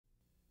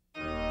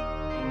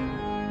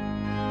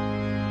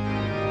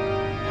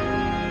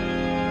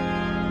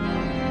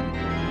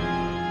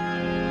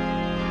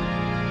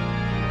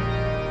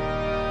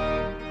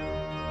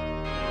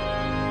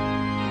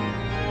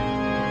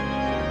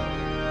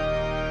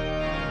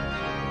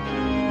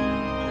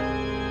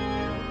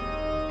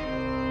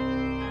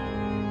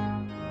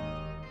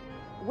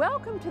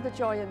Welcome to the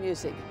Joy of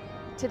Music.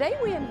 Today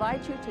we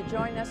invite you to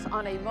join us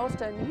on a most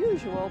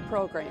unusual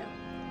program,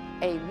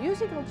 a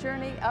musical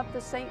journey up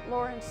the St.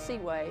 Lawrence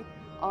Seaway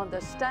on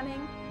the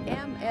stunning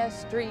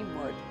MS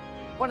Dreamward,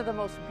 one of the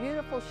most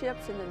beautiful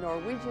ships in the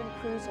Norwegian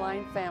cruise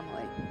line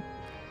family.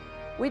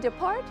 We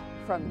depart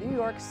from New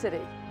York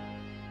City,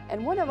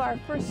 and one of our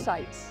first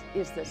sights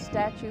is the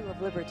Statue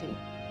of Liberty.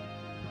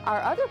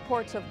 Our other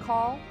ports of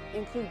call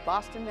include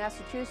Boston,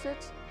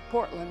 Massachusetts,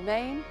 Portland,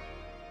 Maine,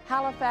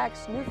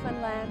 Halifax,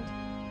 Newfoundland,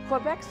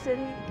 Quebec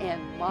City,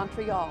 and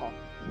Montreal.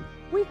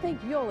 We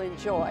think you'll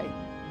enjoy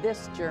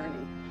this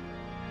journey.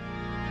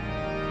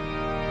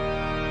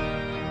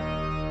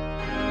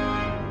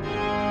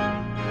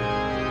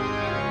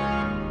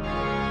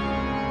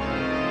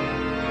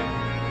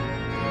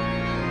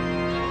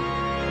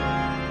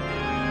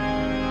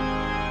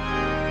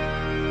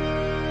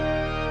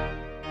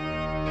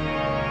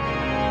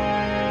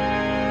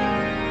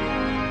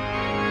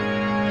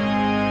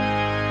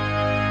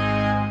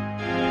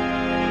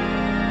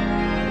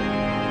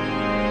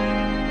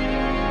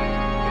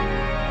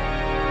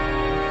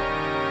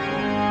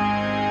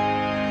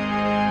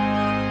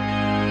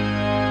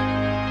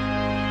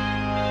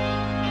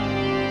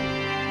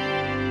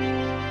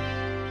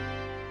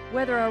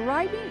 Whether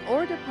arriving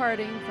or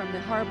departing from the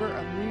harbor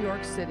of New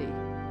York City,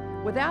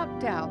 without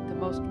doubt the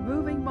most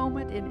moving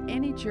moment in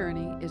any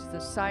journey is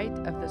the sight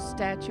of the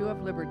Statue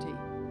of Liberty,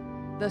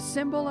 the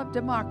symbol of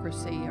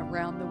democracy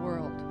around the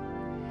world.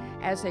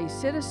 As a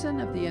citizen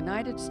of the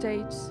United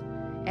States,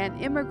 an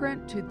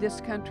immigrant to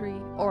this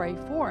country, or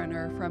a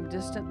foreigner from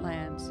distant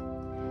lands,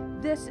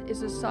 this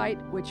is a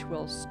sight which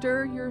will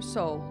stir your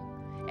soul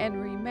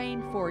and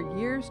remain for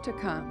years to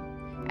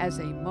come as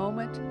a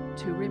moment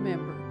to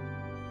remember.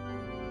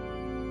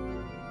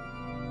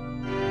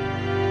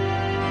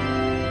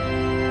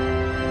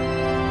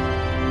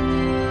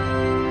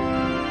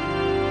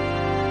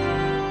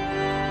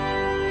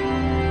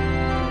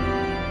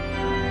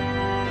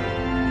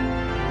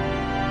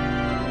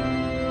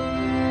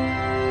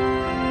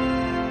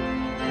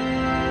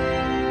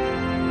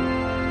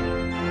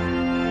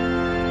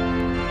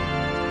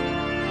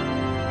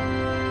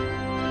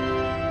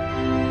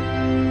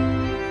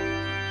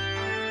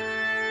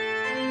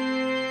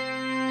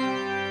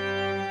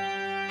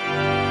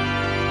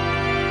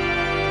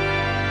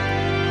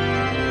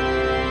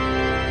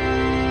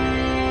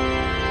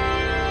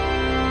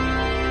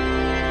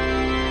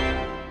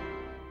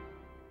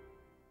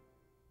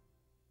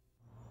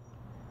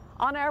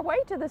 On our way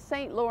to the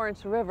St.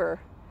 Lawrence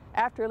River,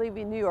 after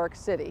leaving New York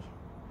City,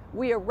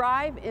 we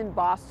arrive in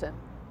Boston.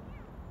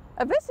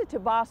 A visit to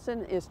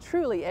Boston is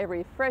truly a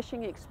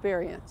refreshing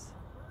experience.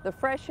 The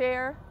fresh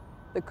air,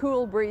 the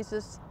cool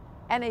breezes,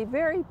 and a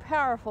very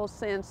powerful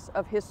sense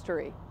of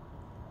history.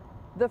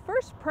 The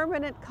first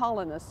permanent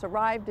colonists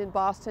arrived in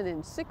Boston in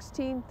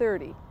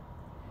 1630.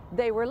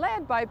 They were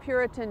led by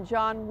Puritan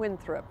John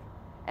Winthrop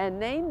and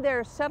named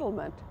their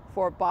settlement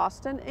for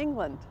Boston,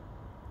 England.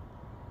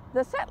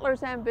 The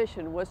settlers'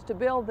 ambition was to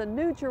build the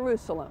New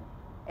Jerusalem,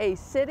 a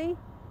city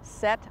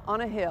set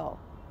on a hill.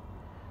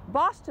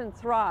 Boston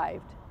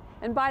thrived,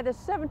 and by the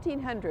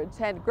 1700s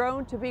had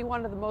grown to be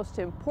one of the most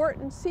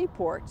important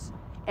seaports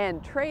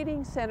and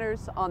trading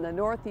centers on the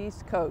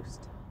Northeast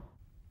coast.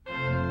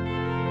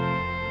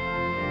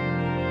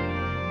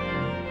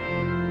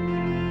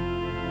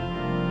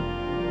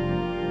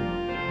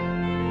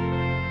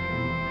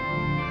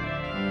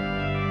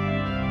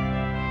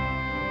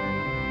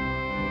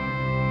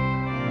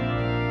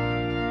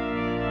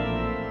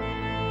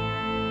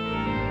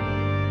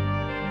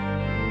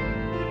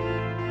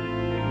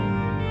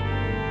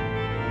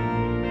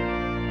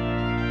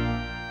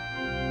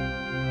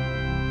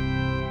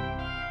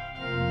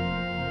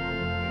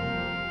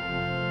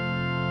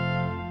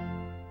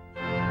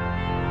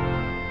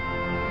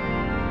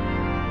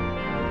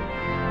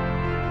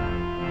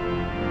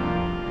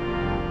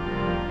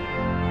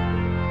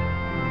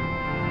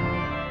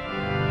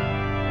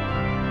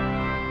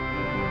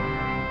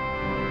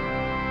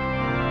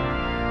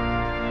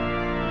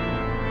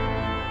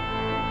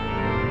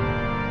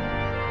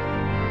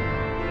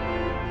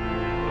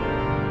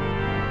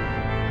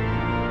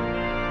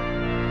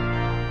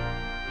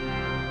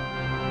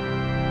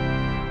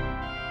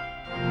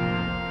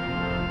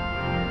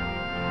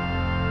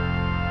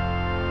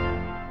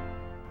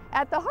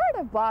 At the heart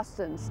of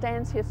Boston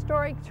stands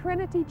historic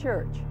Trinity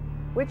Church,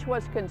 which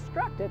was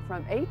constructed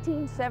from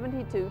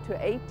 1872 to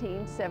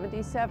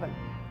 1877.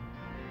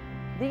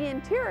 The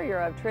interior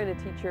of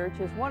Trinity Church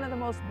is one of the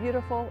most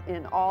beautiful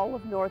in all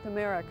of North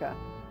America.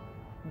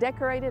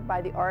 Decorated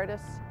by the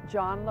artist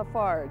John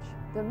Lafarge,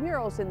 the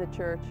murals in the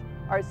church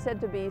are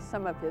said to be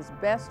some of his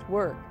best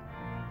work.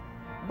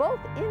 Both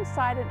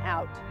inside and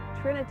out,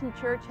 Trinity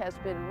Church has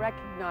been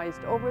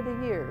recognized over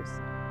the years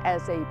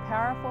as a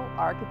powerful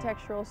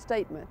architectural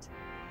statement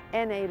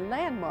and a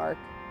landmark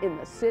in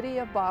the city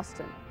of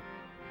Boston.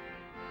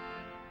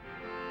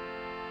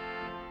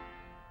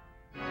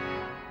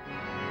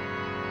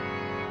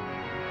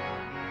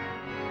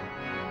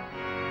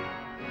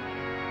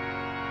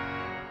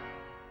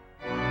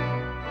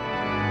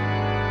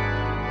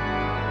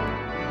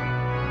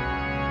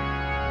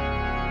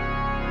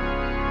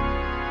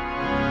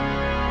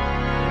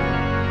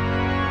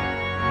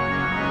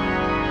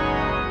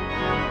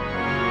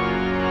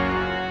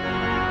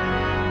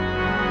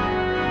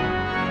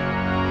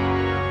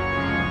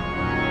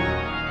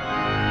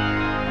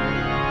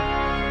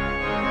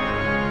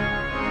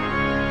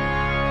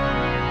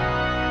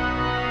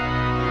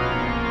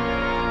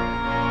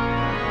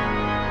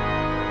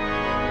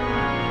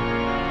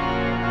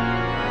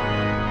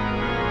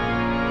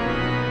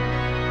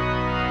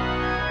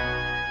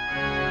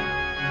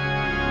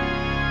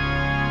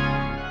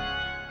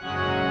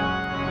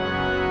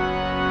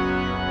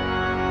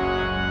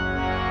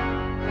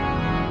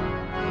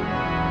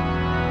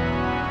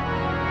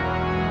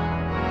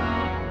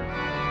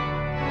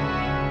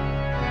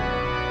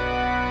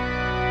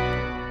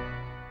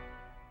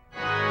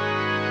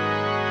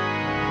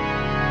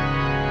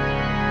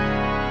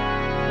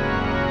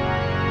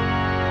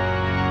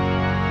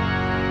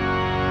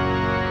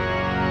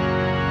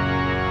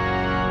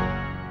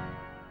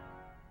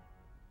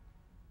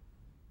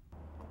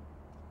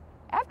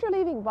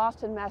 leaving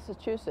Boston,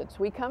 Massachusetts,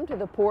 we come to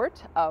the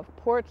port of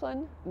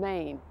Portland,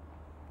 Maine.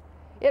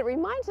 It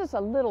reminds us a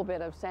little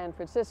bit of San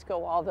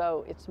Francisco,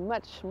 although it's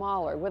much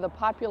smaller, with a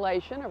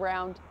population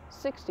around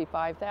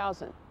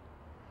 65,000.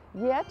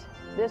 Yet,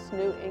 this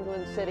New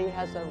England city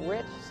has a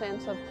rich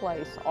sense of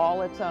place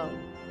all its own.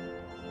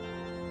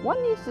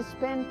 One needs to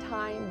spend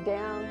time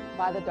down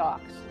by the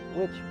docks,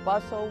 which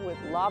bustle with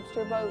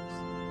lobster boats,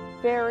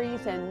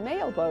 ferries, and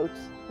mail boats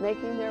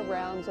making their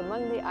rounds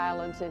among the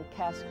islands in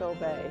Casco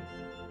Bay.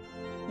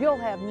 You'll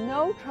have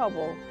no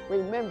trouble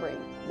remembering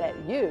that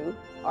you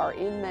are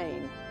in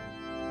Maine.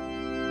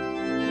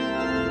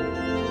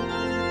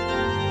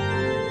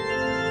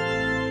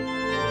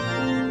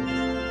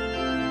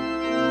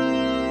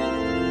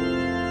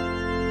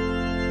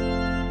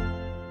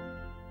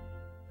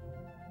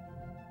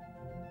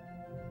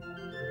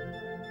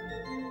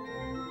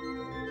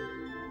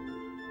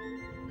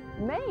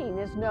 Maine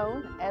is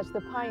known as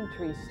the pine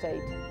tree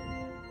state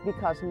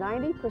because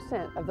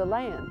 90% of the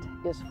land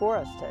is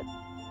forested.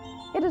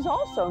 It is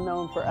also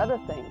known for other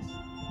things.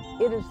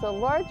 It is the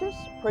largest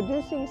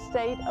producing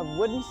state of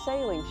wooden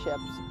sailing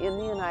ships in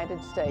the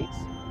United States.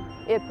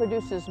 It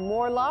produces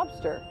more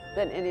lobster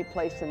than any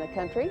place in the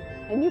country,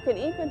 and you can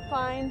even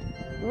find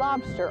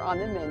lobster on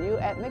the menu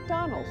at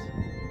McDonald's.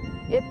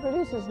 It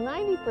produces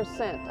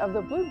 90% of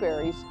the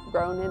blueberries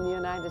grown in the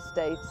United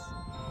States.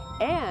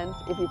 And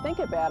if you think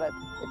about it,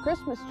 the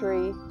Christmas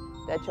tree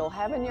that you'll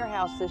have in your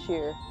house this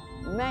year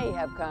may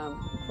have come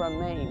from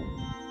Maine.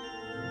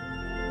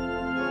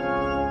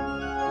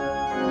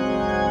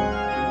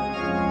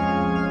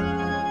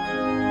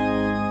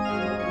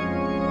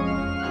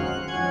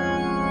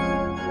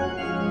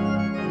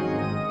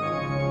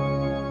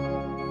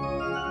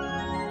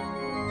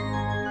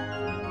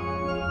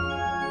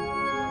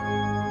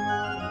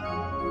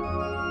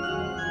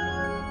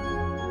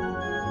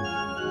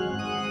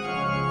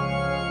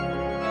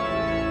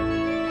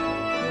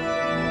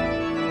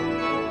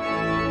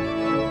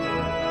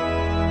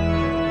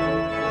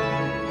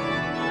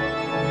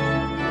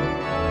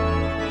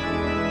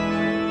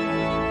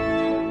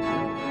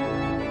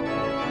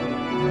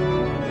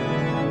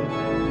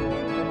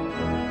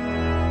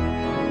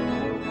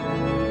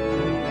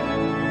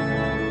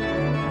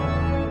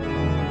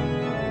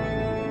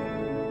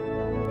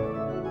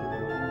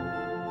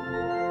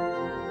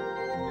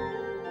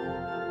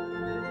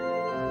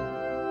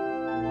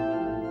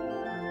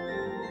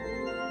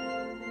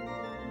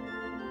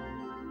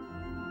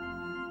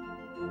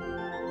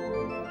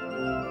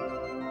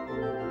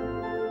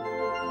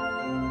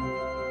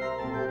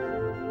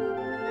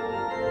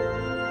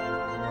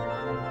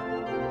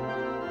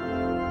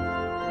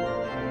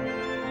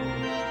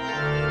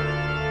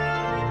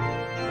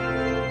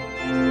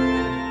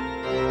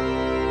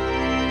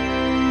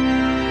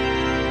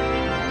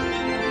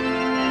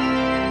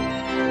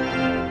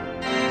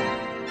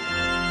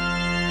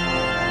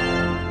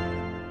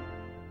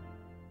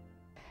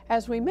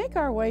 As we make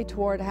our way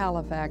toward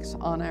Halifax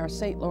on our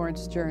St.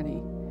 Lawrence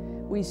journey,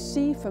 we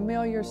see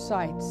familiar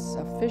sights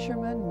of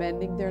fishermen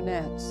mending their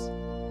nets.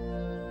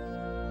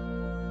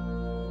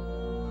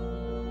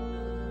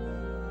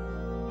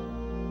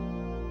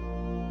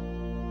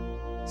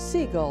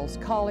 Seagulls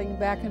calling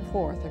back and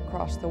forth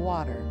across the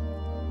water,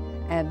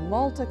 and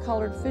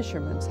multicolored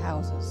fishermen's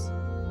houses.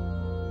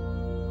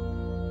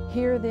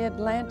 Hear the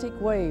Atlantic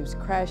waves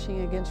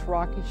crashing against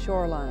rocky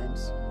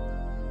shorelines.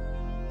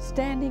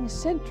 Standing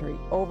sentry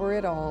over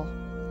it all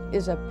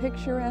is a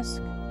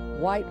picturesque,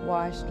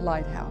 whitewashed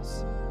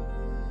lighthouse.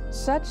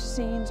 Such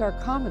scenes are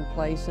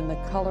commonplace in the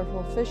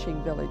colorful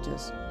fishing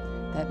villages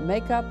that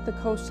make up the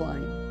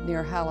coastline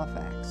near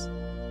Halifax.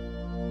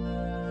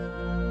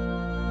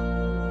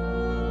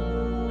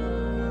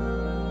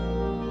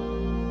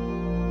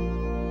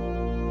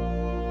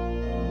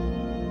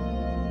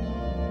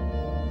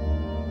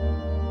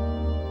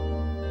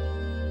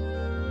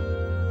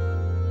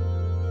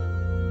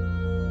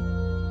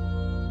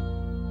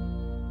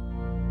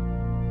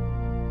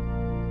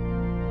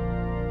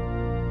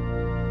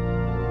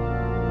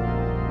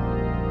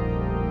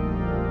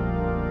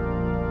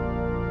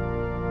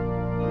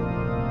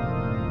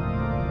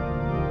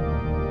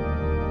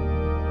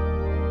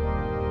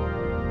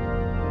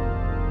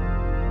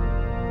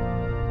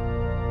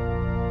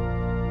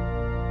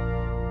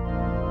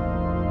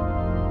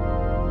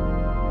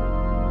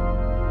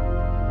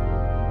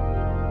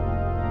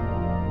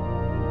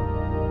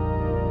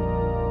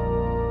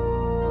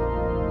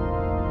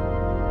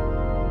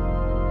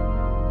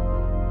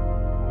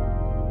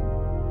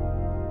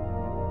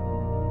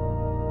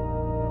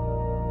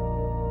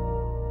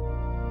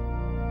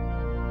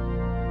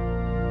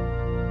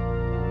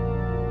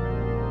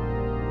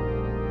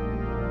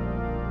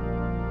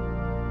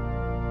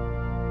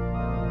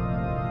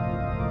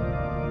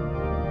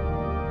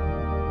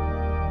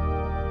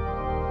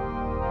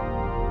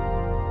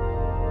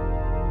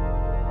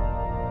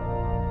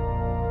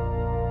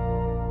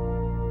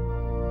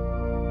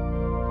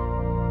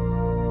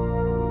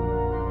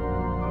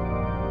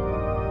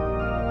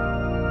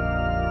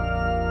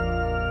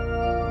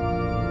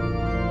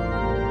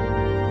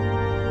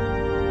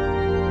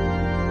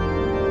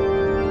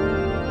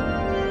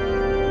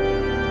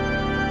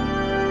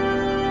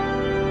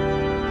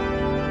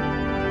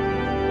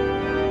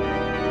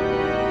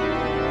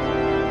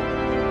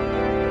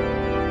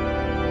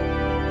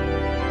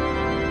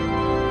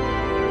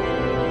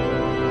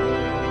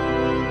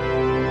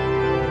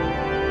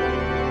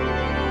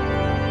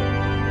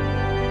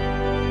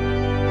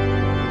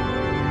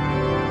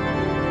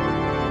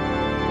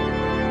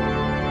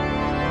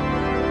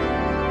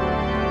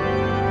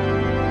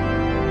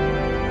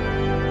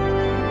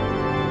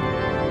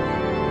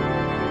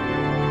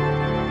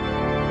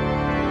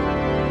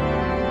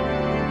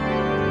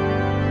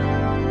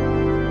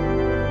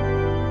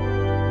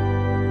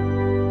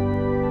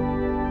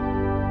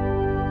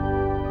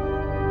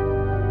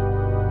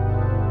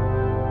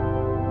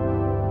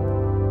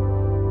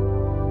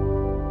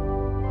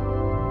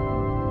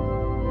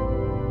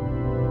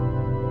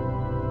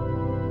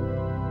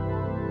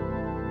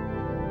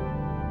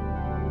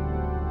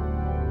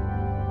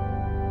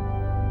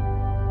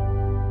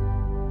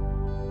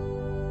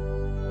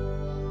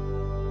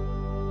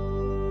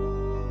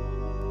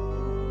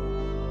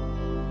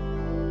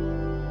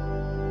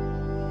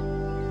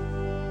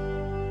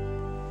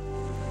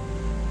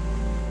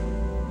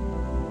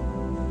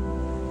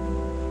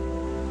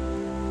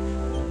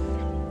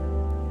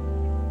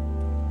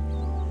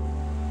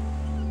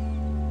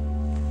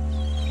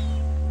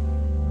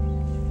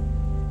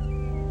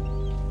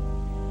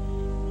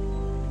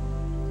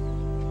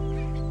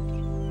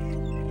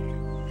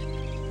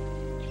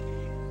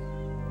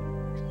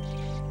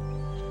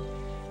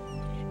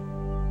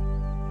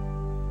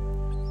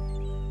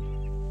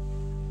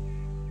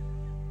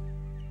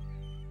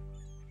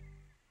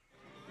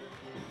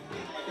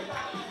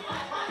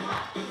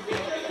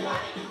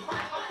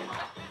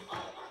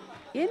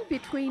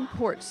 between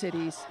port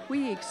cities,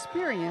 we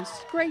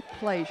experienced great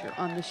pleasure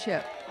on the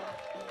ship.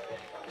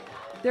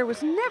 There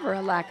was never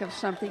a lack of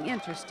something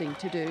interesting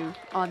to do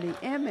on the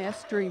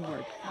MS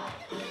Dreamward.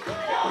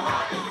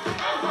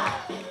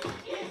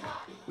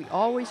 We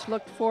always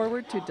looked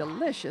forward to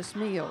delicious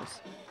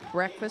meals,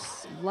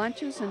 breakfasts,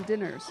 lunches, and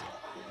dinners,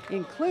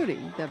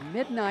 including the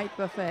midnight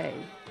buffet.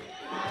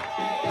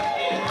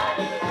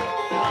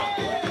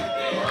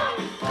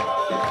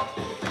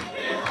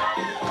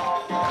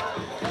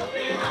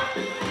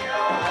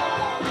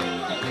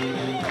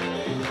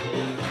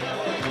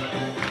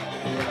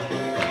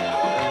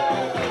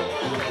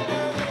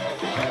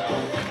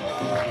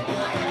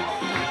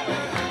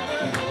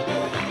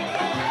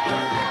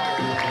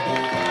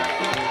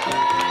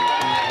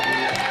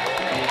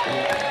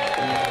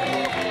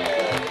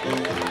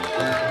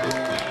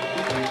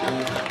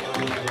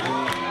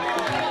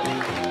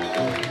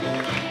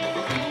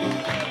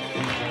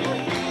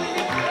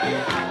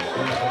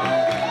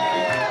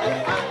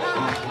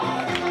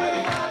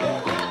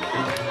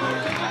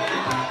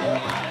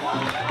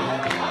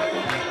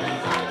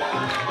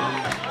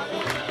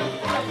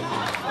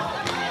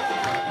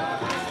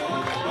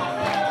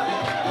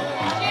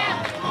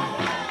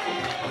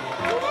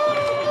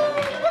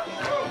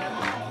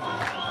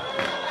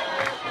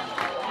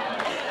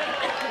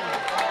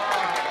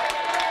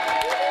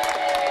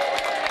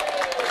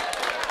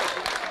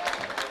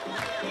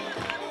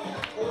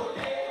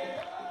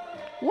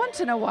 Once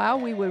in a while,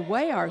 we would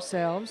weigh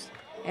ourselves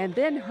and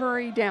then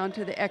hurry down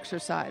to the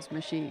exercise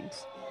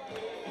machines.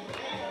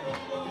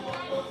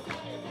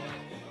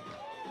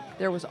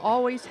 There was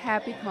always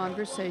happy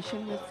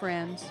conversation with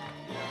friends,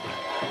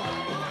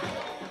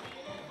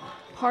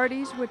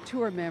 parties with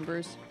tour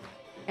members,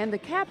 and the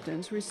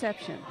captain's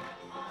reception.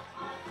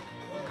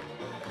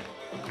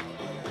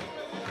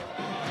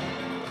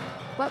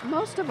 But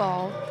most of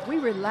all, we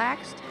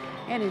relaxed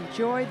and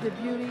enjoyed the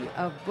beauty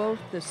of both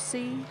the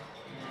sea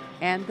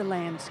and the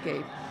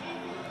landscape.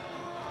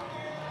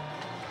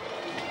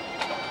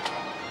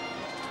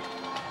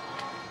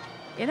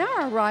 In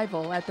our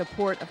arrival at the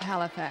port of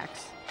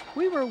Halifax,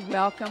 we were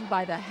welcomed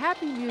by the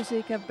happy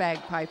music of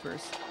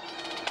bagpipers.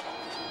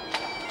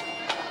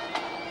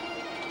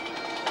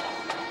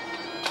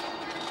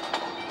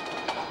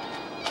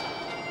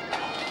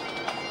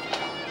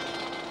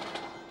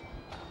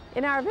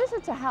 In our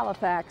visit to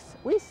Halifax,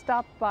 we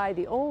stopped by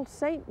the old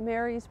St.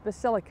 Mary's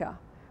Basilica,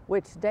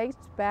 which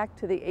dates back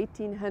to the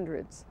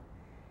 1800s.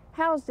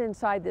 Housed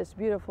inside this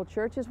beautiful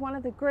church is one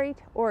of the great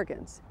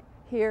organs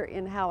here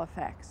in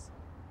Halifax.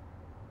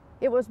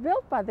 It was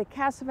built by the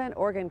Cassavant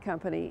Organ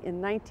Company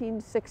in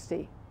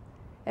 1960,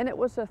 and it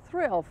was a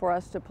thrill for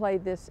us to play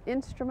this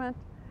instrument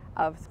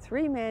of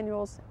 3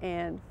 manuals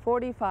and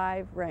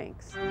 45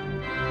 ranks.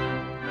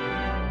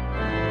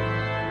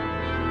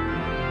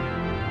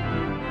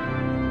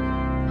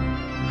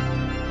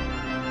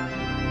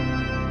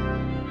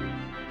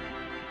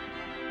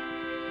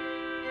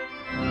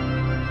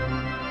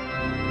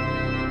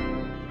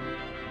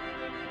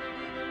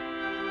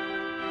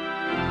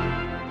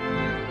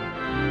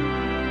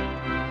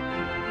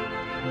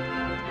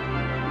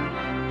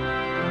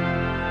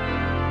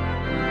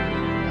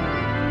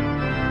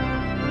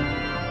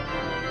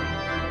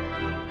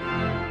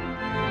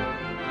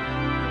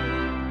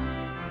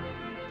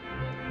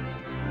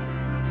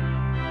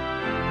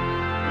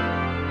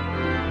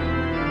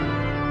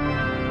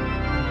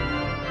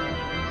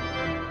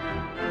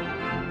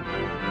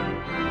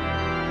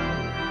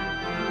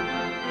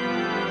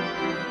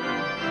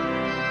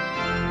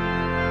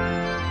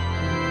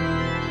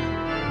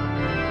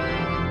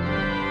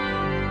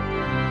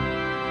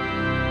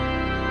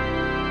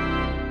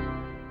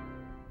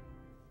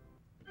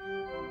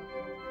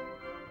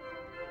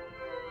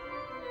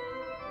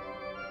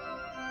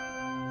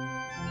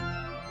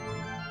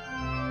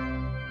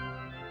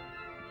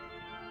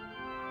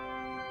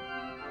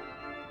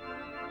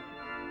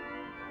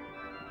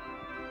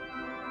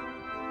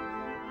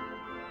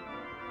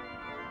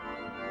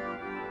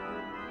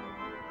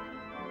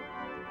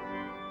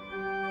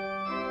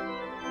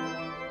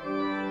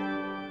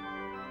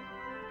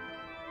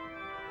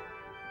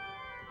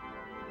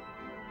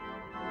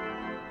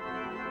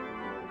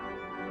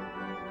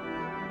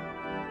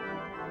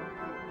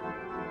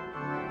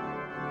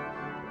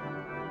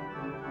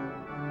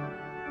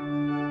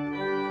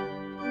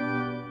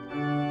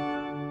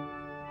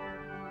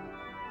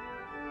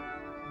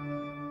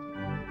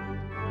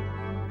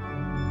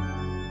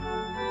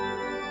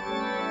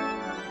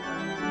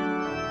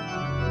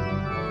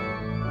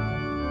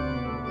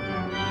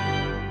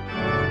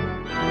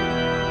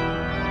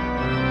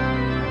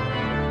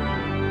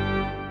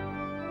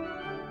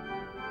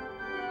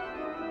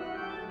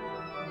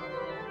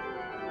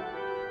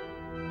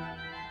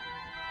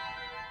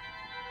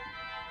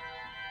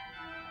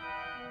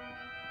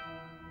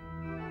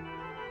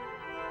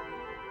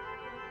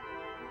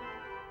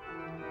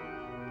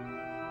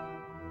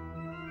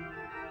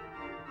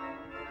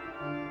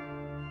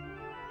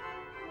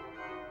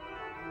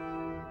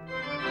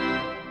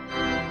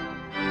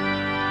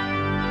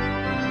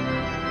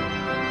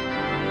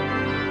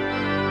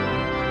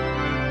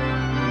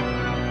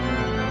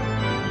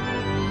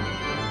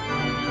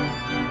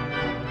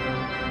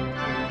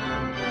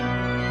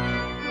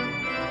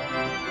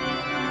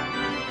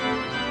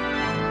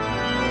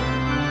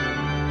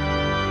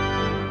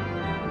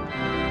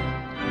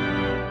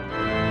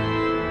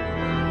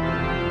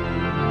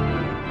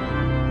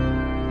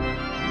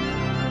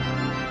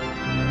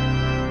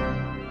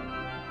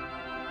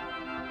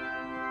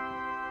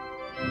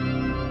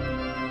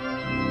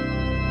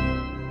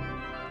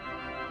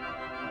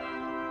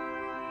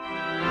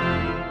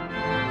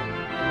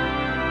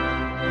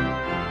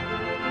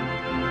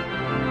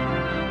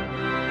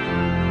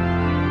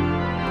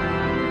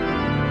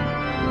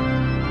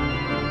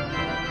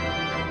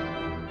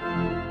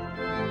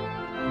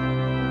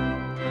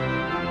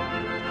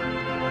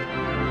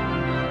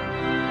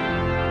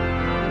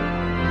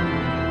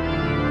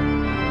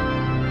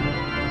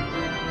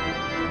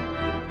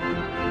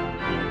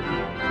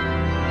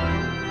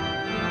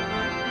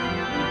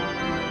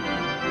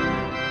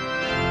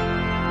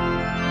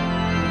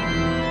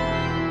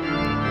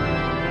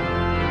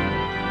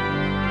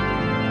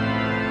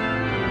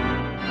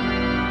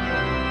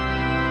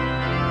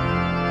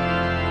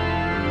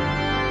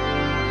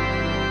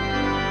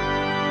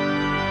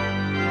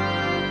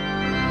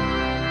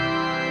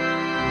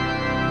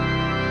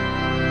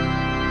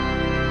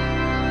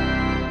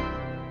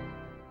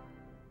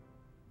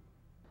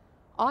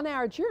 On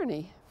our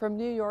journey from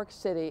New York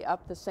City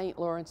up the St.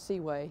 Lawrence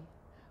Seaway,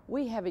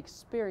 we have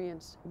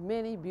experienced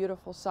many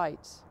beautiful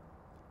sights.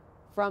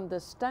 From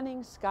the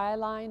stunning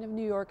skyline of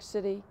New York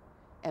City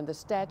and the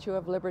Statue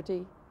of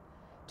Liberty,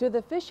 to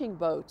the fishing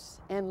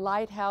boats and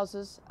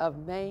lighthouses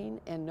of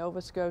Maine and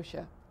Nova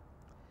Scotia,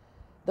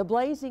 the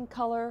blazing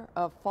color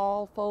of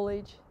fall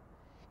foliage,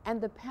 and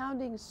the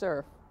pounding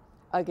surf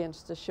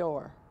against the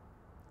shore.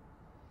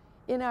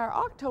 In our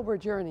October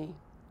journey,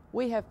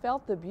 we have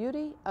felt the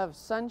beauty of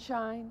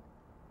sunshine,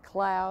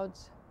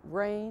 clouds,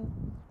 rain,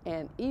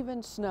 and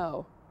even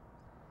snow.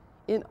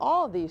 In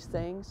all these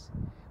things,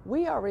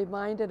 we are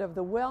reminded of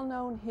the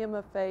well-known hymn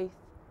of faith,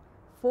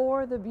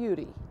 "For the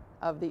beauty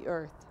of the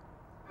earth."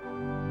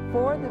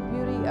 For the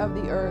beauty of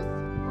the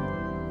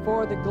earth,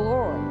 for the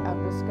glory of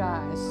the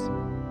skies,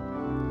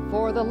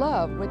 for the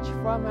love which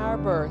from our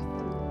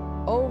birth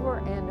over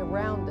and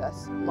around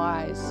us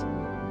lies.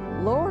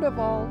 Lord of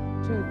all,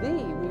 to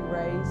Thee we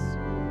raise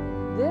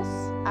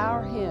this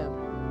our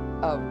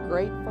hymn of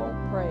grateful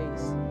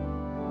praise.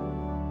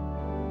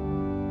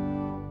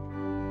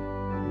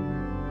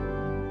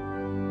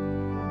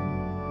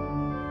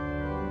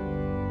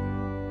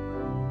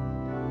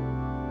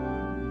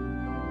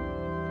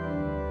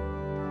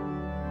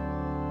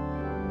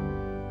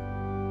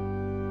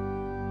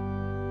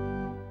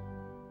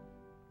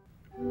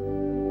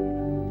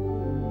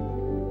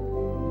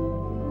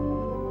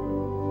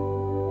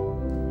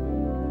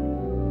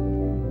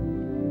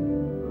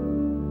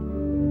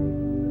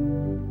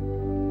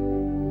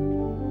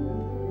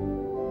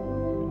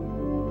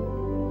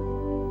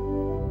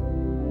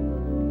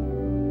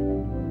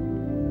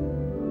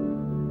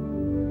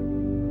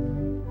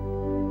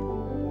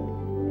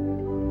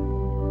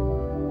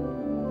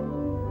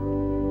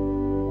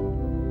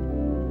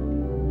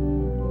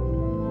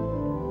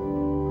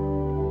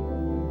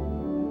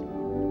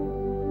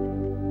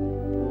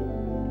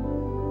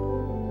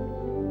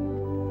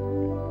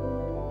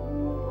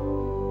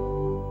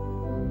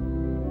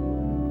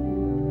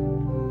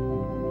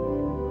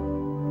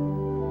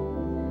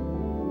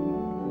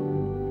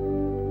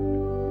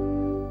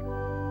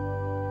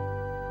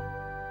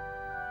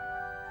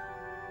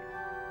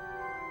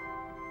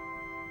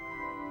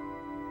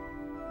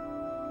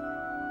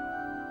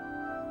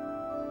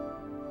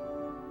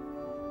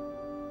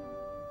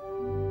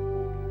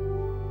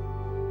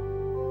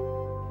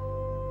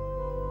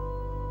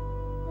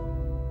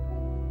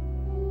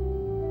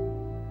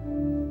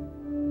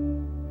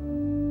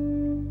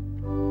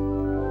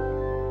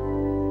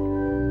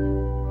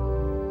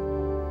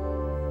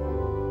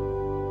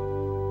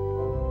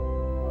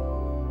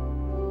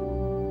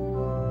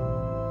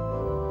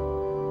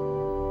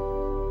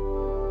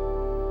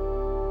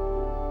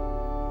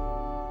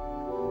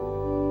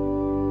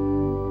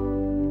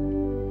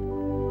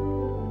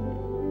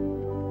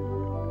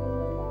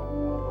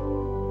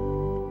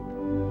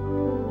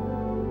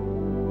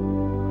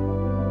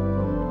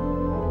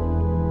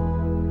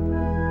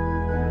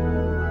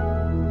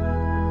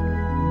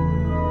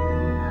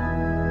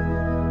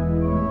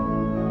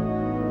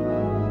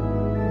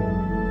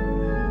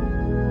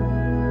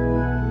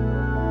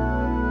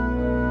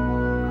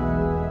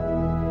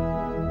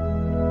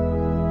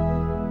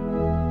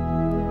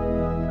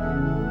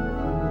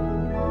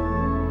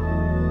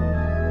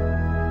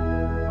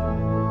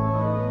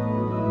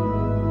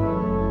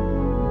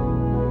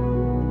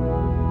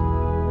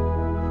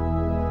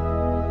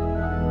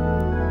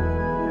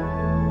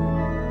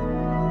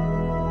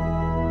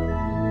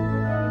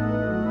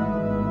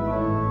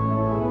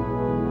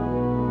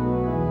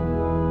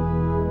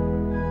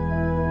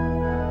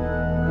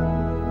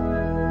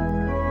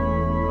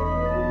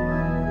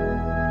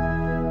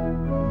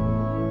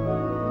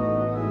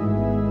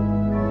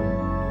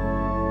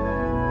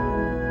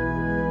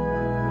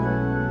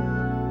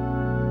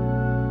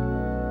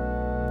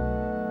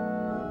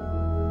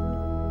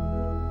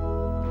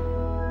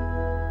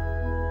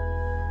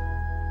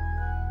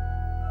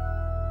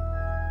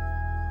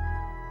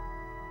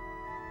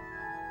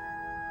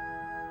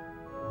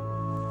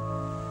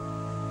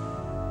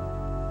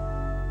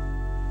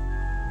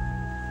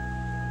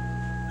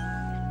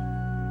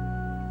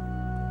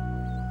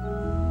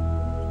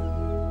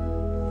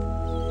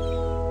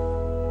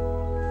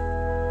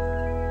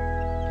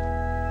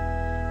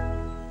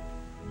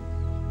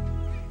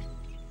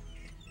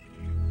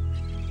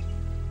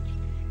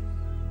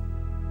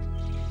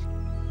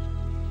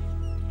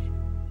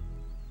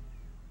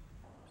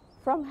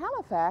 From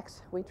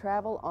Halifax, we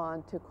travel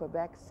on to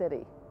Quebec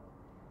City.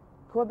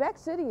 Quebec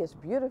City is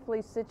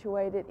beautifully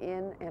situated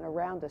in and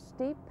around a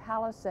steep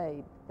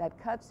palisade that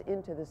cuts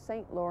into the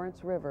St.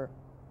 Lawrence River,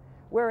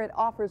 where it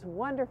offers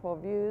wonderful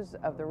views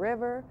of the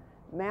river,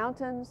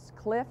 mountains,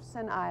 cliffs,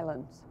 and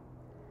islands.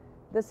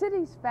 The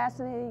city's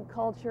fascinating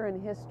culture and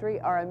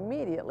history are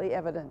immediately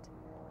evident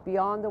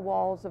beyond the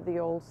walls of the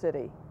old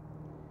city.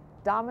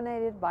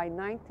 Dominated by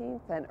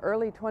 19th and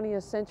early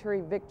 20th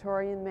century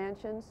Victorian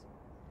mansions,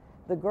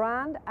 the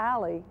Grande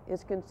Allée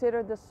is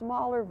considered the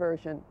smaller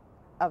version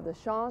of the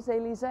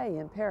Champs-Élysées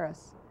in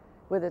Paris,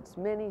 with its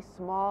many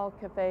small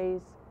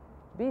cafes,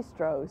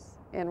 bistros,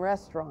 and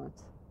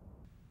restaurants.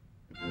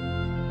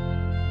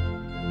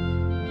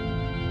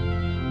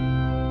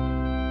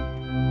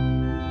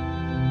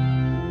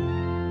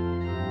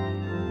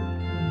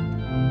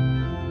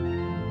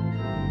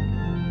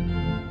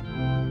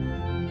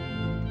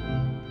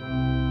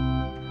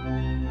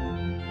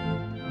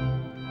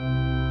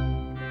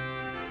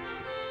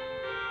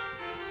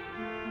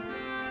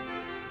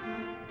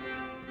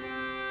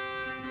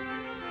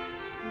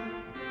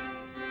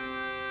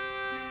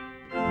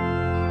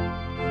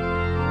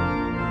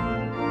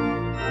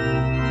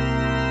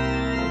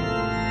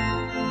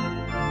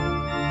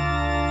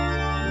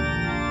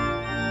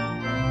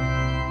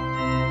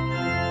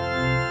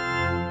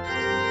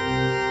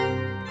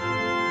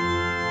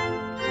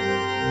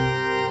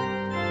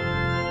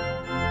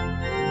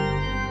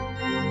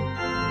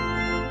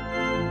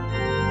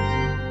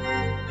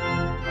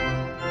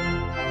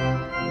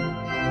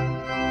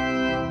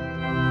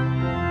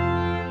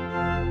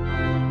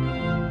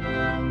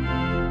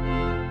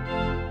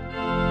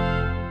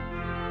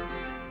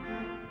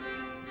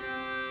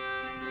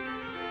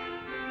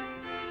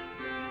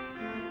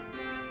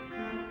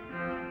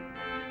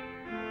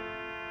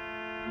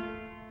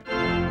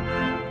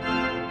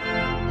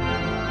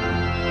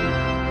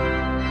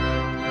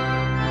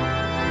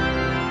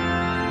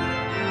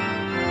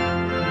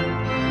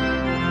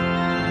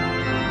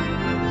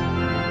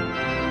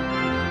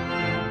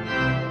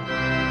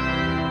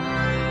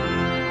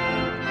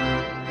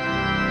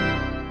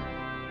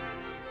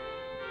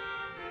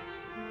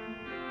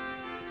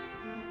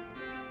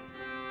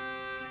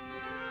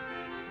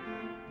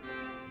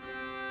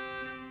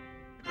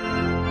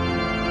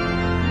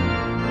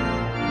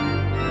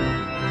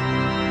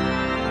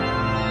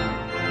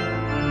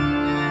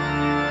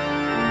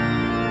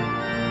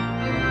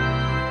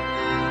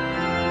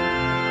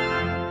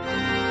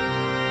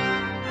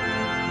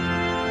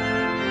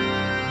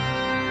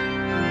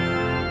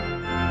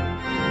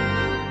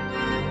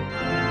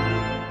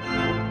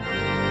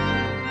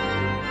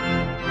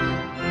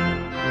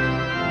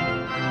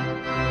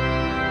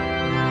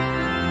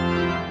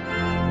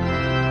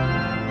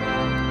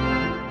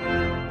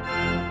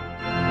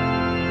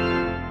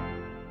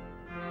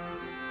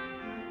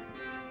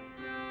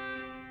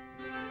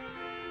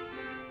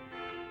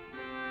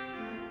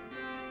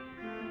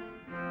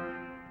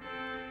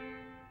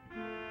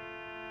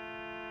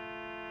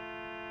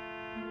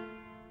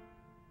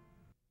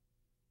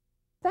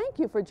 Thank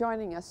you for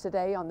joining us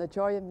today on The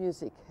Joy of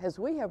Music as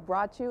we have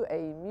brought you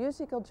a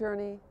musical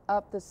journey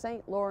up the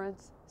St.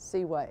 Lawrence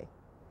Seaway.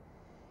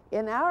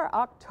 In our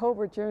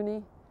October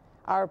journey,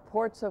 our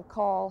ports of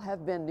call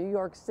have been New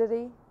York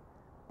City,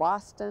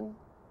 Boston,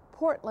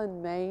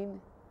 Portland,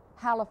 Maine,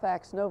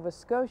 Halifax, Nova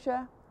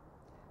Scotia,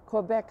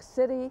 Quebec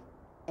City,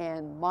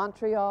 and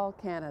Montreal,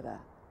 Canada.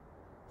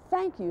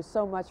 Thank you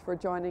so much for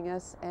joining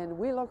us, and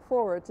we look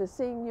forward to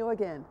seeing you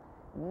again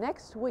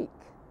next week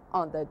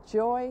on The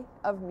Joy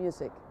of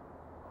Music.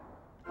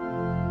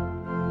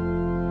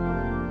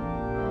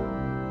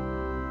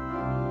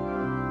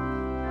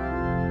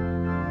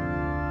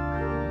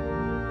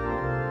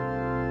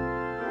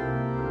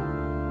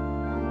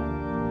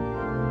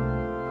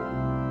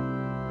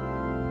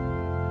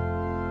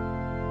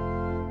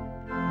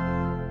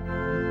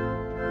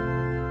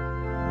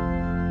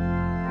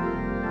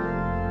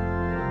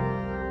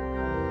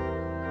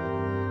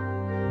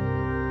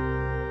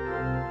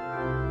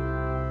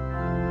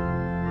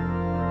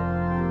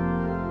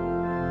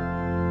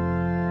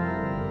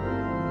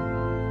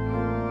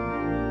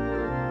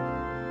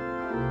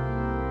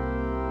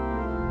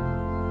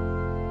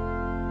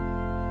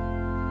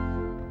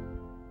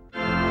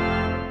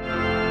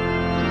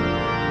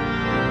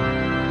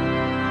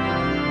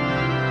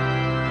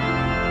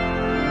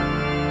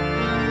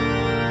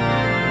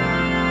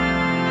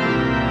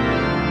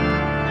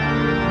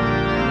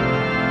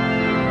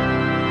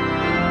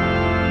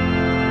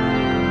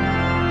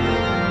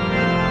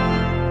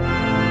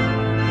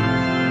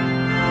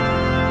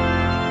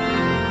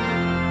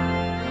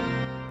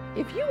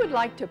 If you would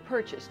like to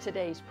purchase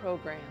today's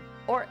program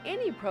or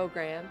any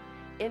program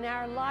in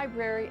our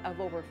library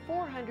of over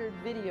 400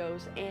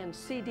 videos and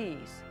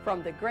CDs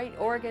from the great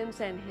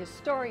organs and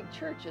historic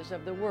churches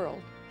of the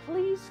world,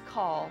 please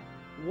call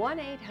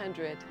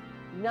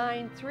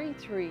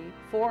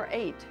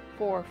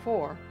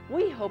 1-800-933-4844.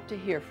 We hope to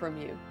hear from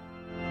you.